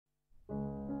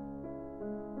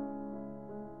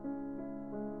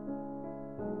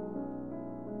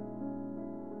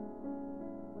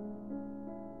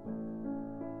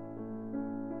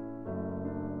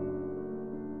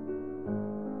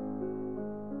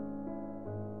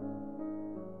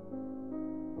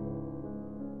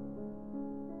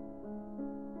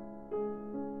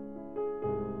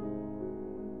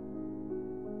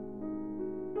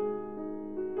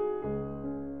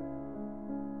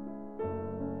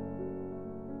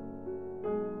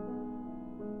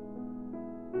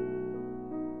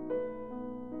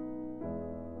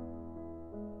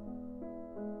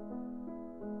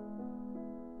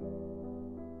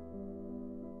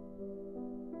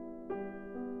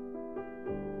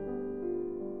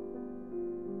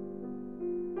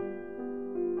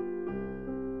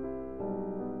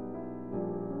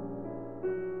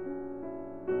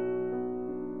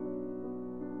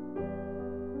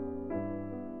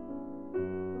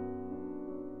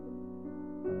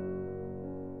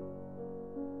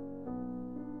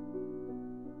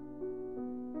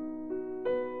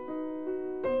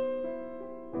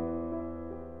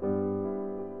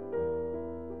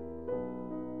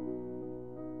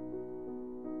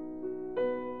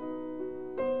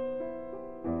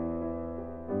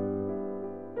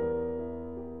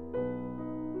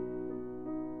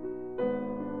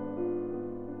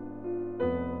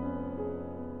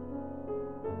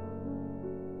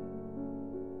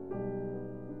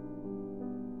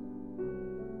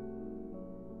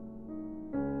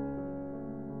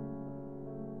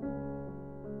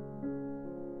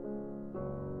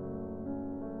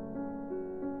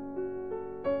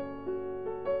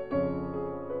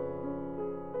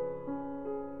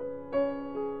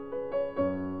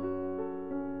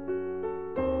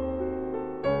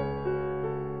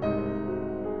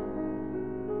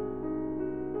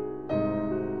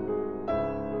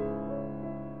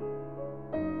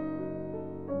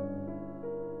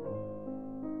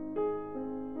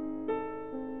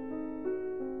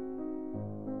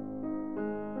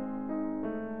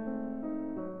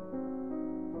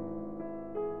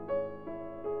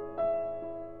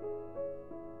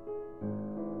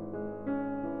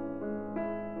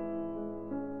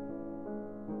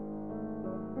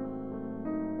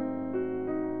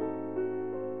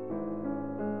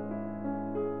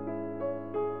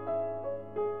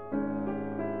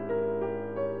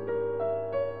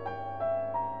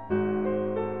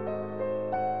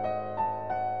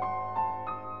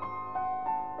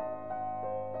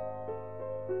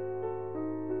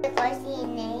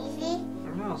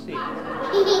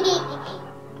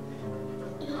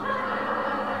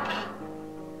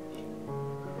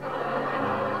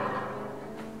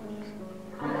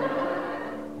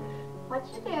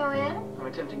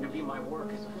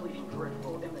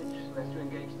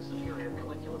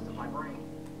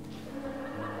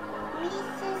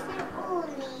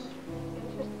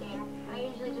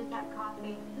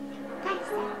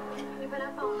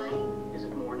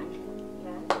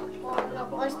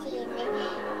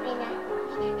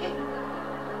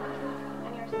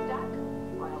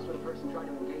try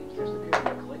to engage their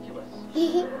superior colliculus.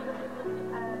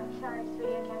 Sorry,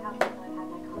 sweetie, I can't help you until I have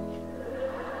my coffee.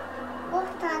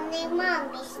 Kohtaan ne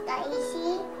maanpistäisi.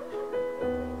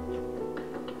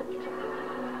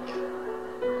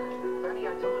 Benny, I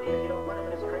told you, if you don't put him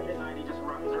in his crate at night, he just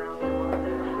runs around the world.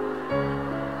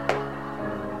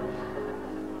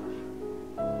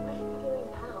 What is he doing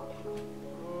now?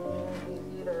 He's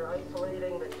either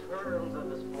isolating the terms of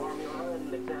his formula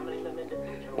and examining them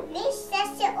individually. Missä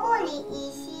se oli,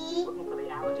 isi? Looking for the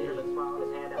alligator that swallowed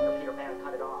his hand after Peter Pan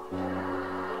cut it off.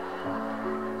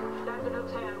 Dr.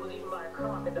 Nook's hand was eaten by a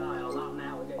crocodile, not an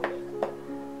alligator.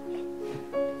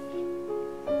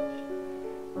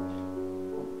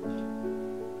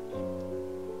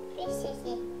 Missä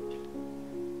se?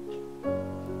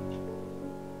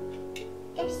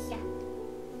 Tässä.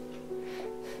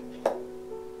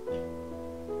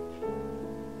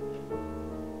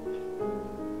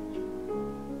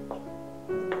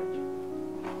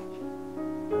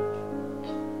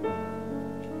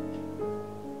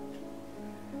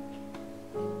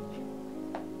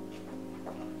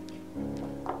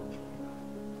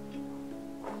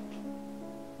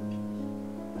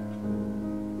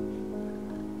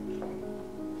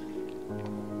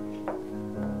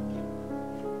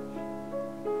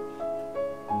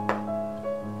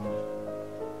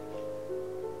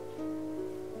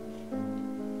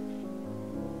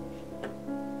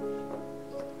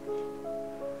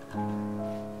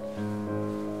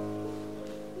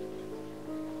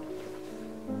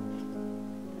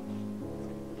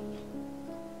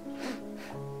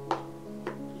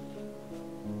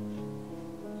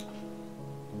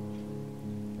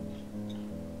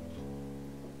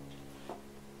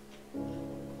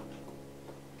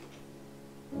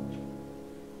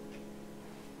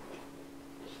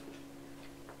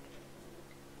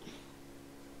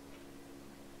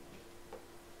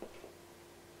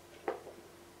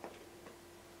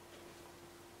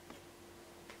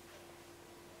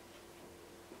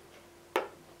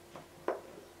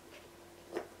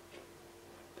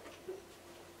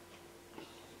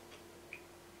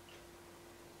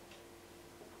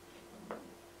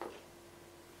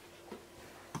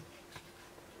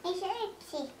 Ei se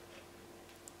yksi.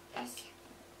 Tässä.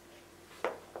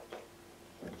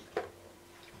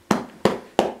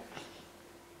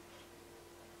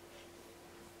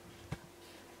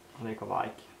 Oliko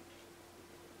vaikea?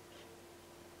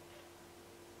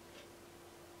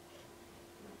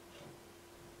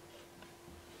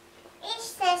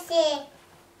 Missä se?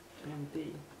 En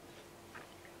tiedä.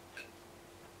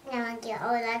 Nämäkin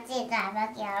olla sitä,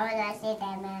 mäkin olla sitä,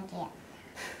 mäkin.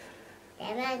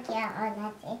 Tämäkin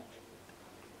olla se.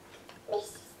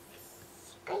 Missä?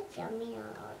 Kaikki on minulla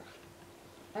olla.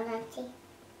 Oransi.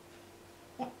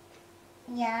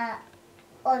 Ja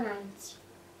oranssi.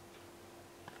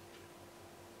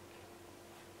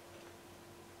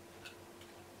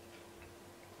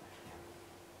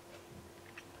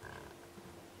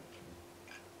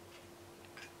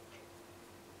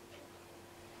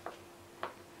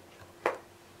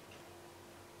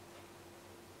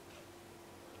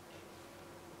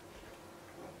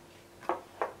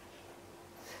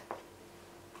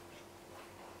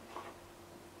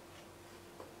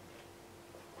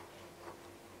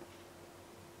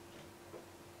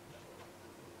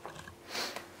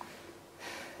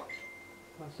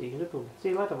 Siihen se tulee.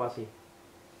 Siinä laita vaan siihen.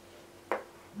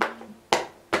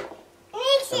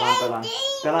 Miksi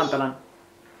Pelaan.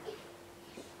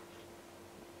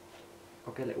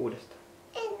 Kokeile uudestaan.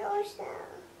 En osaa.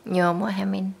 Joo,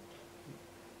 myöhemmin.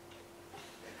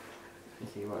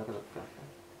 Siinä voi katsoa.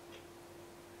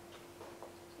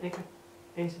 Eikö?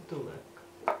 Ei se tule.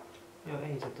 Joo,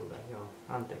 ei se tule. Joo,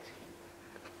 anteeksi.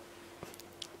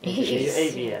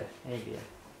 Ei vielä.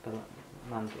 Pelaan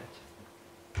nantiaksi.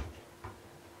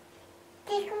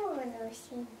 Ei kuulu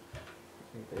sinne.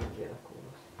 Niitä ei vielä kuulu.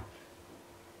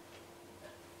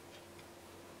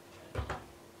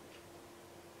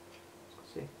 Olisiko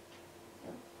siinä?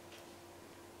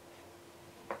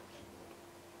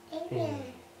 Ei vielä.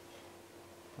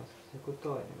 Olisiko se joku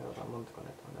toinen? Katsotaan montako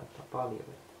näitä on. Näyttää paljon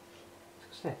vettä.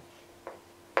 Olisiko se?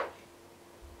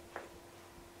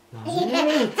 No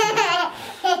niin!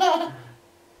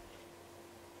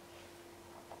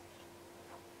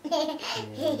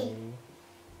 Ei.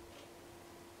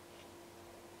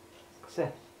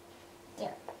 Se? Joo.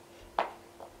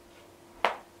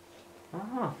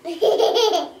 Aha. Ei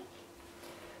vielä.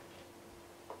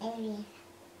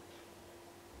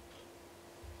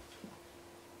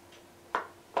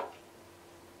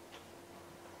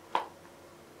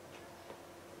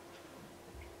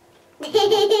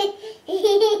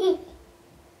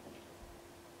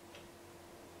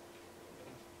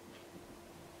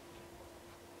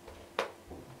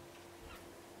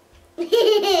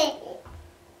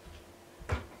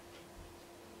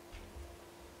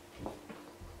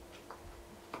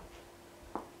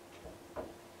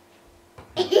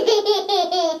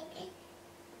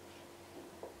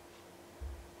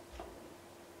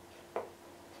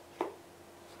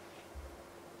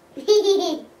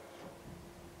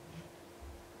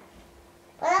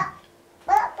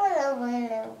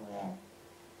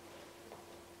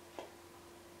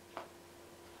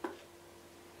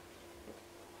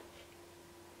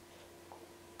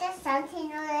 想起侬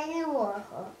来的我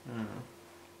和，Mm.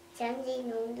 想起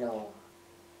侬的我。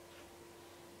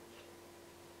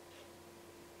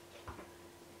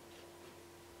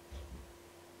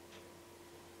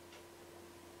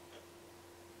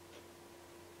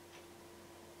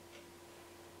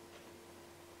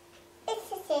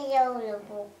Missä se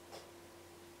joulupukki?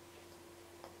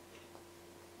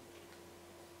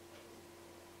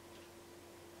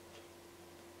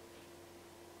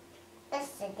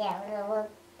 Tässä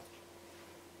joulupukki.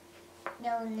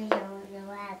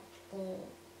 Jouluhäkki.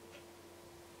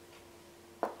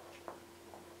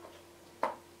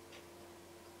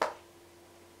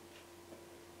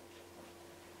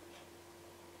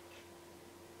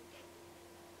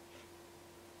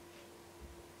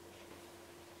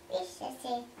 Missä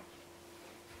se?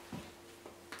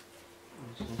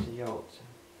 Missä on se joutsen?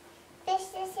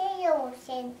 Missä se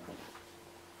jousen?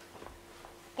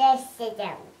 Tässä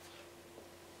jousen.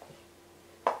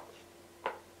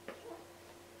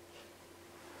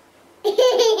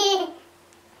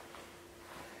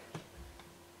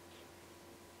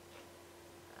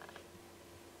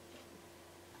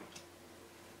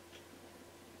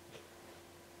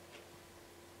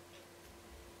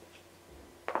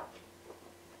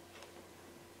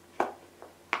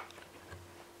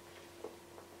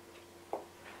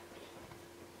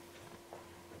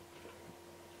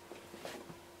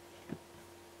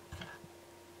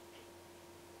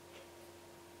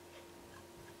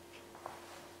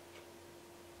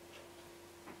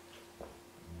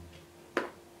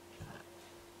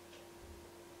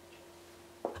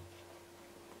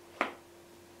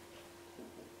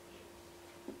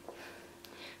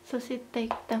 Så sitten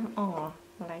dem av.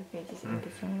 Like it is in the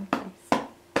same place.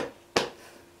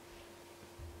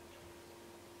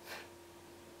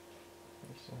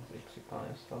 Missä on se yksi pää,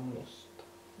 josta on musta?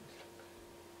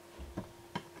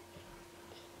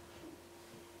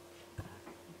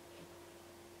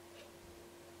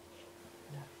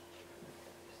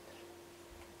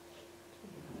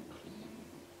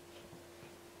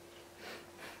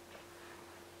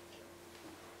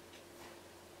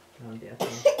 No, tiedä.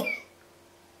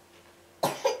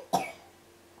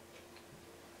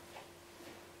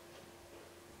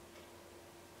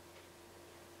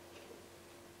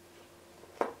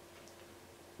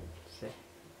 Se.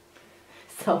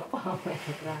 Sopa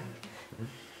verran.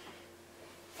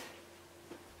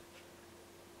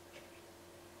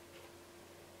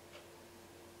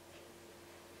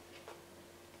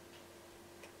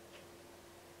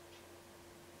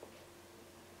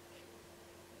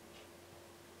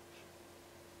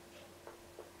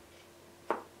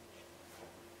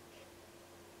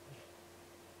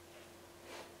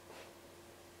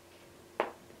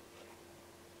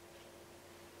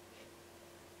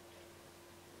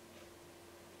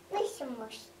 Missä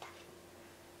musta?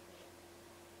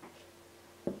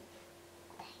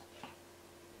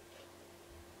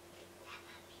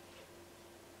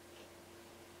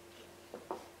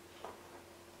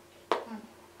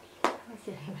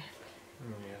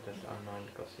 Ja tässä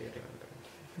annoin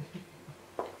kasiiriympäristöä.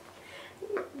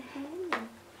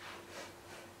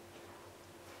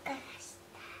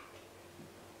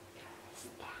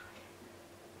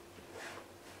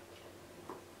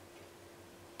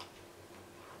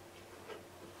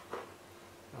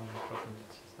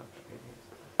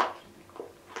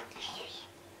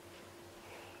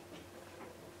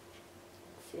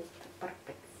 Sista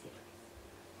practising.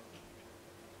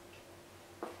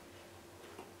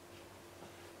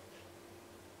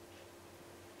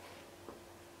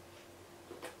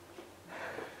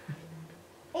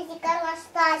 Isi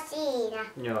kalastaa siinä.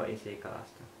 Joo, isi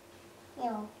kalastaa.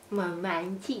 Joo. Mä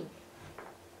mansin.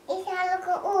 Isi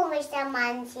haluatko uumista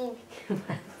mansin?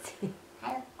 Mansin.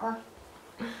 Haluatko?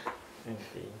 En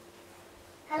tiedä.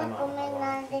 Haluatko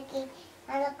mennä teki?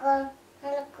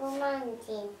 Haluatko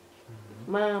mansin?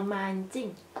 Mä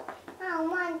mansin. Mä oon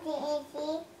mansin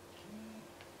isi.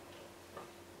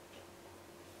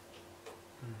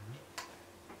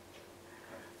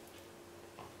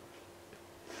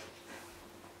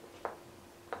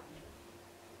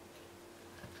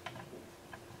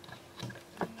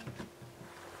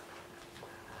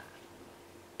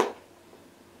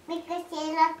 Mikä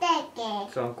siellä tekee?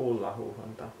 se? Se on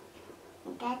kullahuuhonta.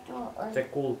 Mikä tuo on? Se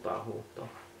kultaa huuhtoo.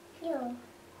 Joo.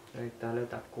 Yrittää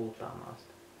löytää kultaa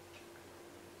maasta.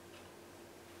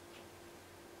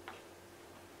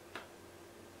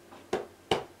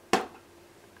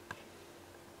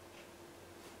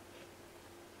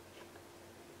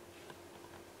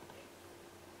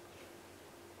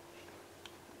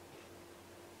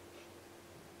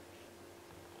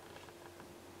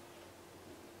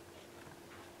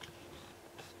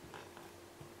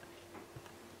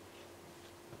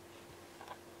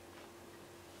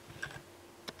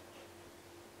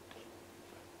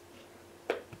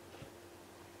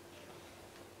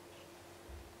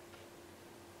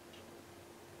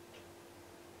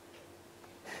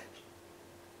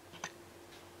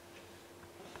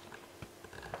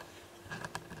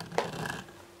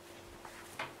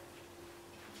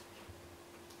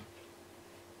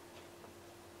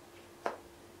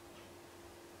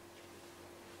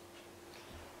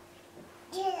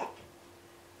 Siellä.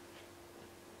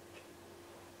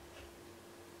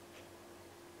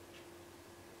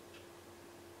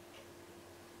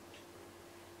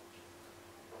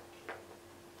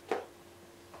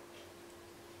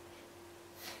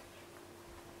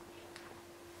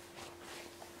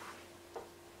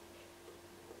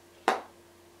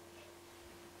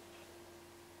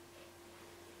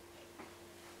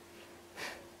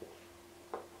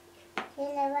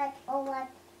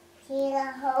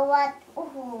 Siellä ovat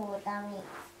huutamia.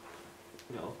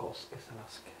 Joo, koskessa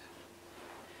laskee.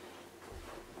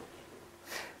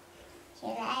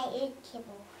 Siellä ei yksi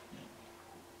puhu.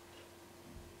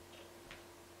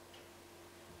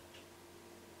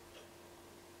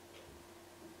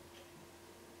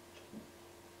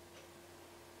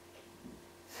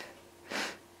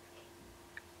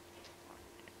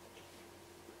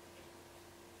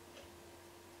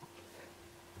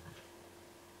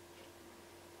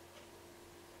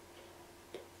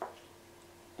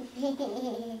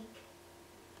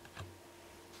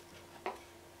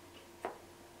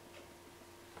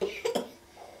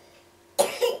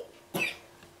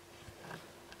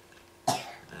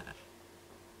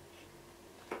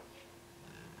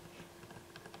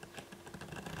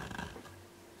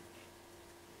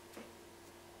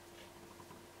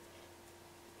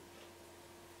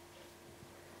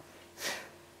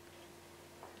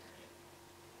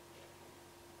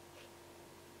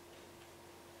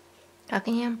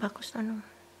 Kakinya yang bagus anu.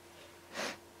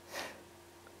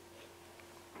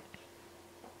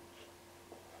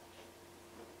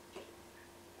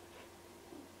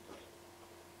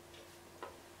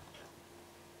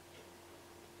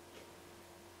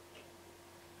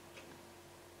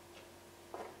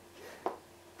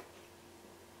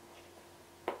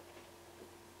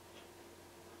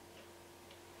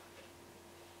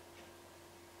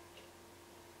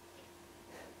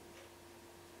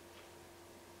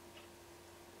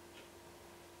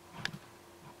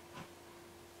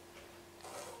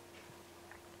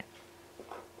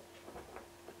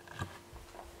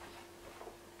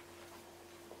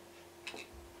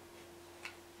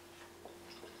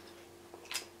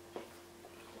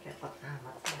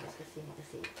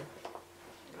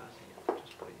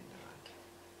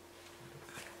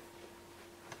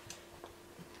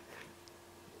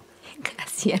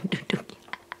 Kasihan duduknya.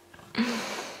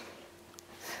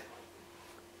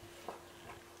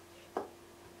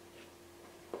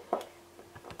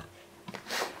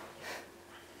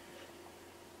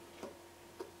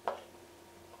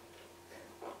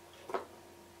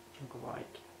 Onko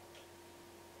vaikea?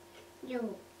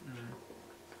 Joo.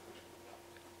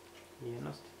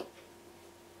 Hienosti.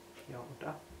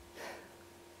 Jouda.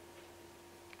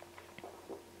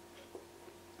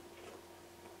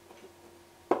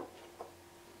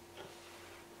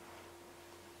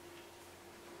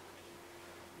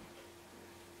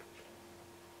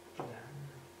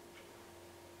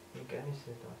 Mikä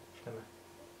niissä nyt on? Tämä.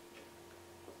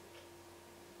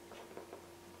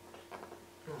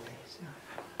 No ei se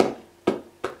ole.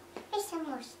 Missä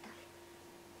musta?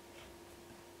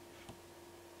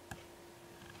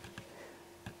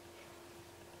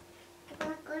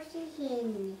 Onko se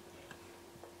henni?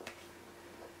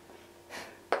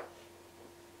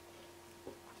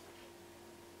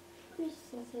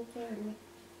 Missä se on?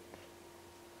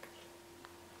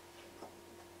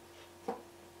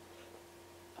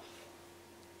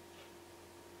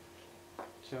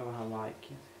 Se on vähän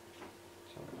vaikea.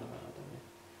 Se on vähän raatavia.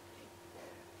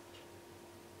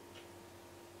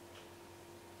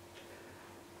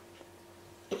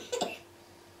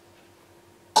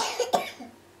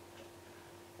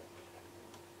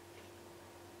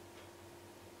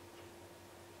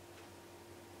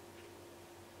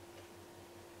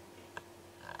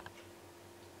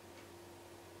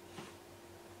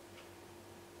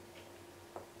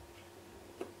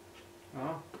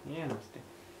 Hienosti.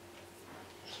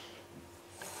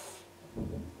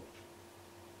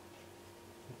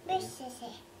 Missä se?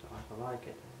 Se on aika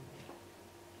vaikeeta.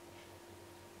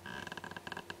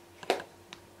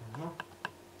 Oho.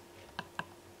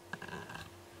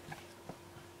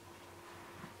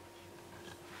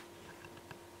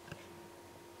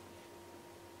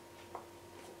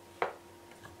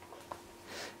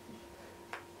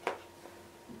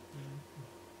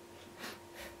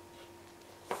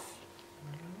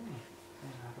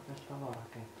 Mennään rupes taloa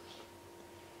rakentamaan.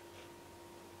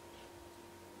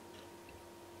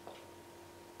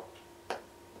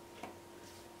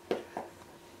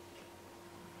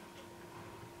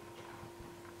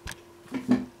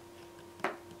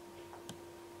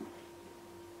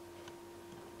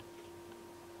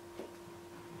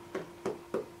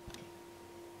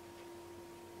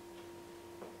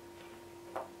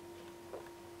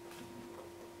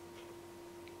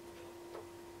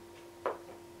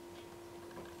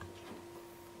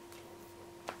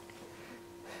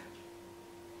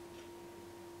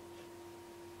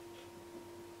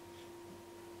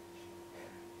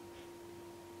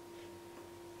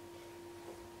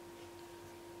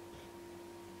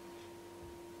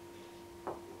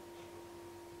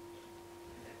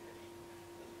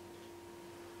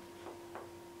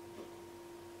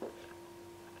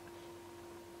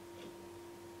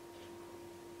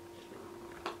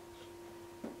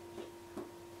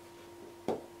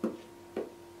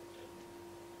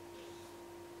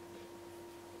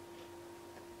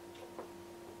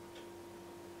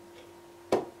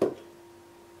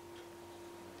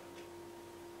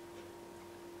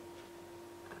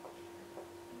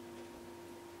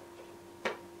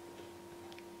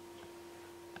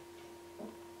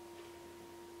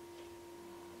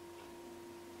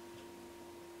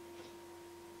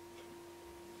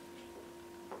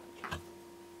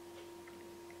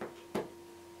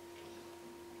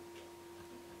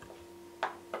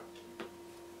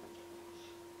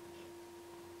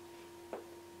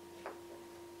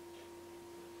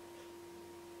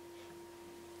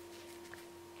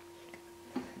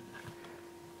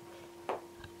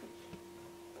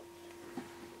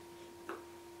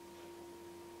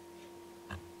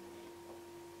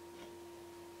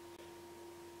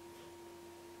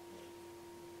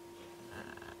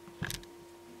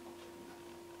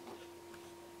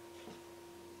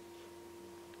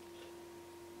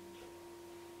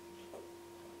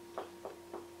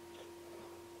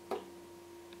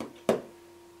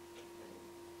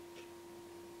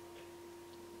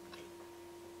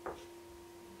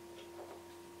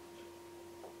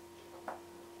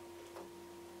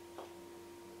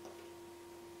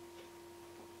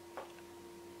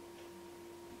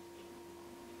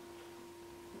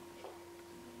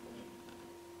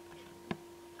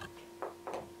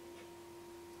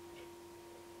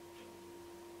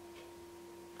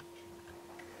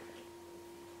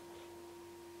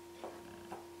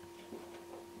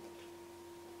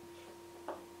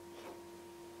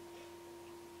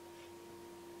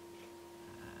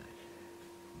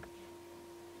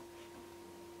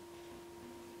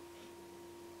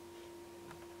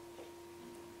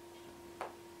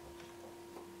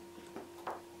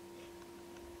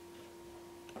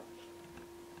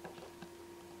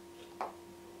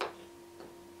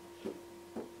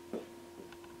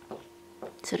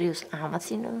 Serius amat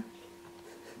sih no.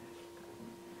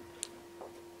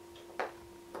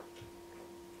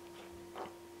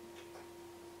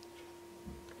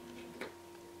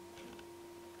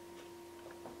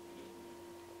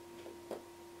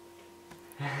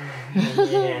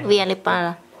 Vielä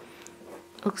pala.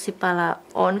 Yksi pala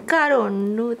on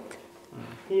kadonnut.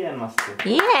 Hienosti.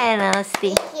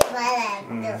 Hienosti.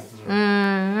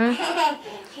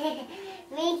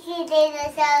 Miksi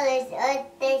dinosaurus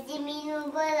ottaisi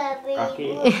minun palapelin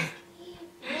Kaki. pois?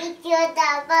 Miksi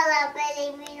ottaa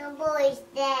palapelin minun pois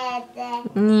täältä?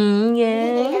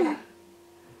 Niin.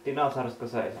 Dinosaurusko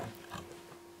söi sen?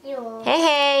 Joo. Hei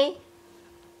hei.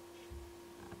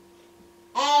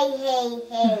 Ei hei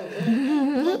hei.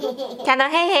 Sano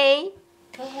hei hei.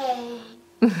 Hei hei.